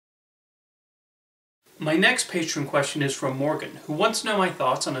My next patron question is from Morgan, who wants to know my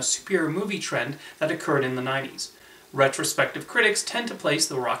thoughts on a superhero movie trend that occurred in the 90s. Retrospective critics tend to place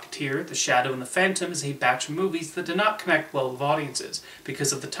The Rocketeer, The Shadow, and The Phantom as a batch of movies that did not connect well with audiences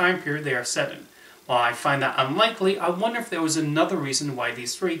because of the time period they are set in. While I find that unlikely, I wonder if there was another reason why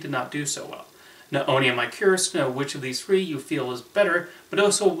these three did not do so well. Not only am I curious to know which of these three you feel is better, but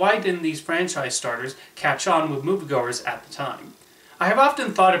also why didn't these franchise starters catch on with moviegoers at the time? I have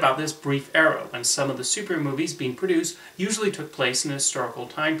often thought about this brief era when some of the superhero movies being produced usually took place in a historical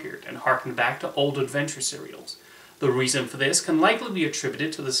time period and harkened back to old adventure serials. The reason for this can likely be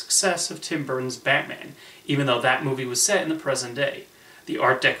attributed to the success of Tim Burton's Batman, even though that movie was set in the present day. The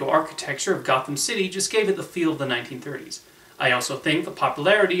Art Deco architecture of Gotham City just gave it the feel of the 1930s. I also think the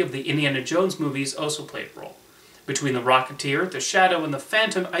popularity of the Indiana Jones movies also played a role. Between The Rocketeer, The Shadow, and The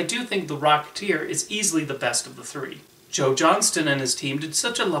Phantom, I do think The Rocketeer is easily the best of the three. Joe Johnston and his team did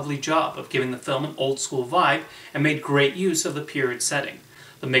such a lovely job of giving the film an old-school vibe and made great use of the period setting.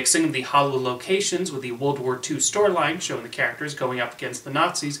 The mixing of the Hollywood locations with the World War II storyline showing the characters going up against the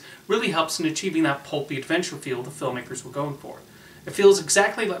Nazis really helps in achieving that pulpy adventure feel the filmmakers were going for. It feels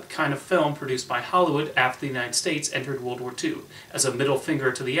exactly like the kind of film produced by Hollywood after the United States entered World War II, as a middle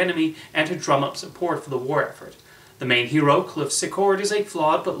finger to the enemy and to drum up support for the war effort. The main hero, Cliff Sicord, is a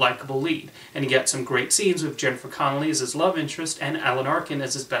flawed but likable lead, and he gets some great scenes with Jennifer Connelly as his love interest and Alan Arkin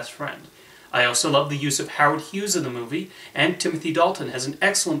as his best friend. I also love the use of Howard Hughes in the movie, and Timothy Dalton has an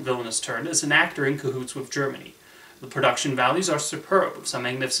excellent villainous turn as an actor in cahoots with Germany. The production values are superb, with some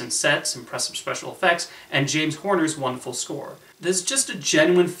magnificent sets, impressive special effects, and James Horner's wonderful score. There's just a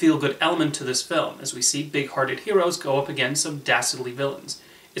genuine feel-good element to this film, as we see big-hearted heroes go up against some dastardly villains.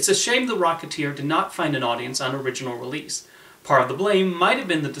 It's a shame The Rocketeer did not find an audience on original release. Part of the blame might have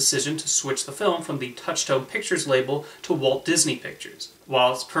been the decision to switch the film from the Touchstone Pictures label to Walt Disney Pictures.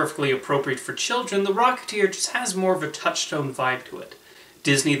 While it's perfectly appropriate for children, The Rocketeer just has more of a Touchstone vibe to it.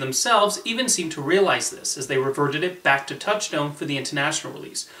 Disney themselves even seemed to realize this, as they reverted it back to Touchstone for the international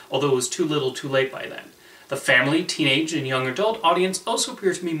release, although it was too little too late by then. The family, teenage, and young adult audience also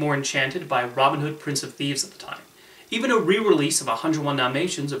appeared to be more enchanted by Robin Hood, Prince of Thieves at the time. Even a re-release of 101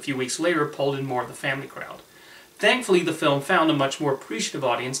 Dalmatians a few weeks later pulled in more of the family crowd. Thankfully, the film found a much more appreciative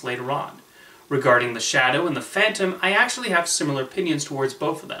audience later on. Regarding The Shadow and The Phantom, I actually have similar opinions towards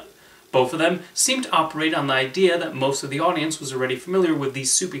both of them. Both of them seem to operate on the idea that most of the audience was already familiar with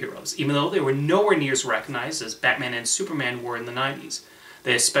these superheroes, even though they were nowhere near as recognized as Batman and Superman were in the 90s.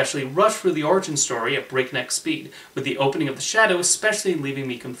 They especially rushed through the origin story at breakneck speed, with the opening of The Shadow especially leaving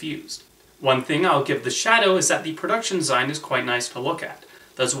me confused. One thing I'll give The Shadow is that the production design is quite nice to look at.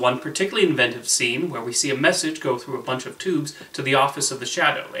 There's one particularly inventive scene where we see a message go through a bunch of tubes to the office of the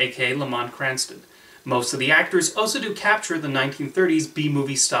Shadow, aka Lamont Cranston. Most of the actors also do capture the 1930s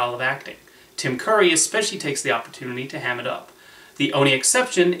B-movie style of acting. Tim Curry especially takes the opportunity to ham it up. The only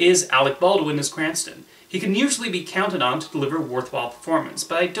exception is Alec Baldwin as Cranston. He can usually be counted on to deliver a worthwhile performance,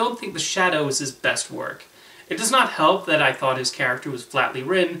 but I don't think The Shadow is his best work. It does not help that I thought his character was flatly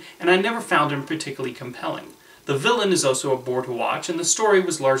written, and I never found him particularly compelling. The villain is also a bore to watch, and the story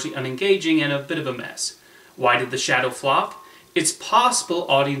was largely unengaging and a bit of a mess. Why did The Shadow flop? It's possible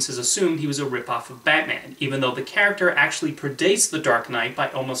audiences assumed he was a ripoff of Batman, even though the character actually predates The Dark Knight by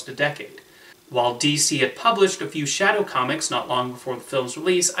almost a decade. While DC had published a few Shadow comics not long before the film's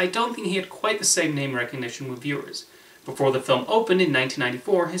release, I don't think he had quite the same name recognition with viewers. Before the film opened in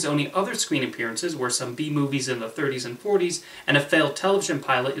 1994, his only other screen appearances were some B-movies in the 30s and 40s, and a failed television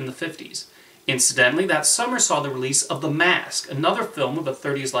pilot in the 50s. Incidentally, that summer saw the release of The Mask, another film with a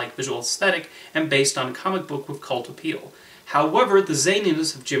 30s-like visual aesthetic and based on a comic book with cult appeal. However, the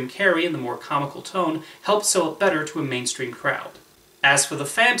zaniness of Jim Carrey and the more comical tone helped sell it better to a mainstream crowd. As for The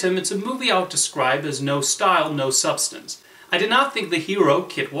Phantom, it's a movie I would describe as no style, no substance. I did not think the hero,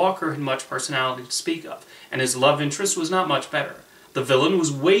 Kit Walker, had much personality to speak of, and his love interest was not much better. The villain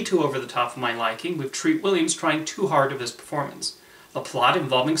was way too over the top for my liking, with Treat Williams trying too hard of his performance. The plot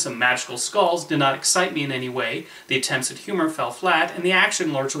involving some magical skulls did not excite me in any way, the attempts at humor fell flat, and the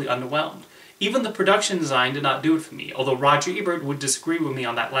action largely underwhelmed. Even the production design did not do it for me, although Roger Ebert would disagree with me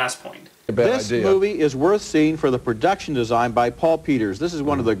on that last point. This movie is worth seeing for the production design by Paul Peters. This is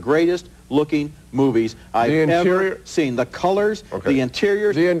one of the greatest looking movies I've ever seen. The colors, the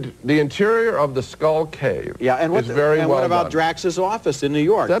interiors. The interior of the Skull Cave is very well done. What about Drax's office in New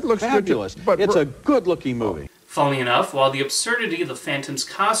York? That looks fabulous. Good, it's a good-looking movie. Funnily enough, while the absurdity of the Phantom's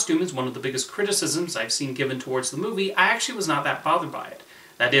costume is one of the biggest criticisms I've seen given towards the movie, I actually was not that bothered by it.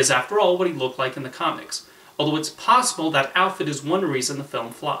 That is, after all, what he looked like in the comics. Although it's possible that outfit is one reason the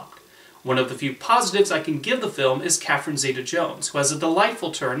film flopped. One of the few positives I can give the film is Catherine Zeta-Jones, who has a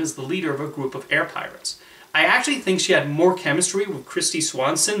delightful turn as the leader of a group of air pirates. I actually think she had more chemistry with Kristy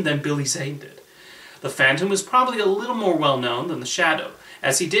Swanson than Billy Zane did. The Phantom was probably a little more well-known than The Shadow,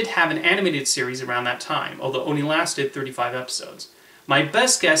 as he did have an animated series around that time, although only lasted 35 episodes. My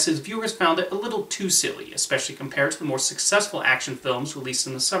best guess is viewers found it a little too silly, especially compared to the more successful action films released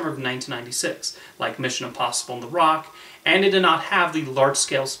in the summer of 1996, like Mission Impossible and The Rock, and it did not have the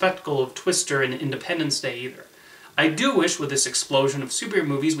large-scale spectacle of Twister and Independence Day either. I do wish with this explosion of superhero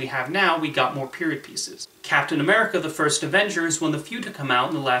movies we have now, we got more period pieces. Captain America: The First Avenger is one of the few to come out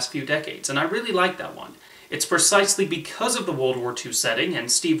in the last few decades, and I really like that one. It's precisely because of the World War II setting and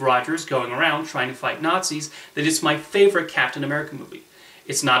Steve Rogers going around trying to fight Nazis that it's my favorite Captain America movie.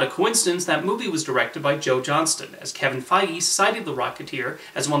 It's not a coincidence that movie was directed by Joe Johnston, as Kevin Feige cited The Rocketeer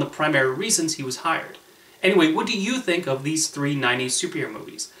as one of the primary reasons he was hired. Anyway, what do you think of these three 90s superhero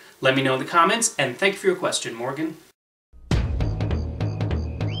movies? Let me know in the comments, and thank you for your question, Morgan.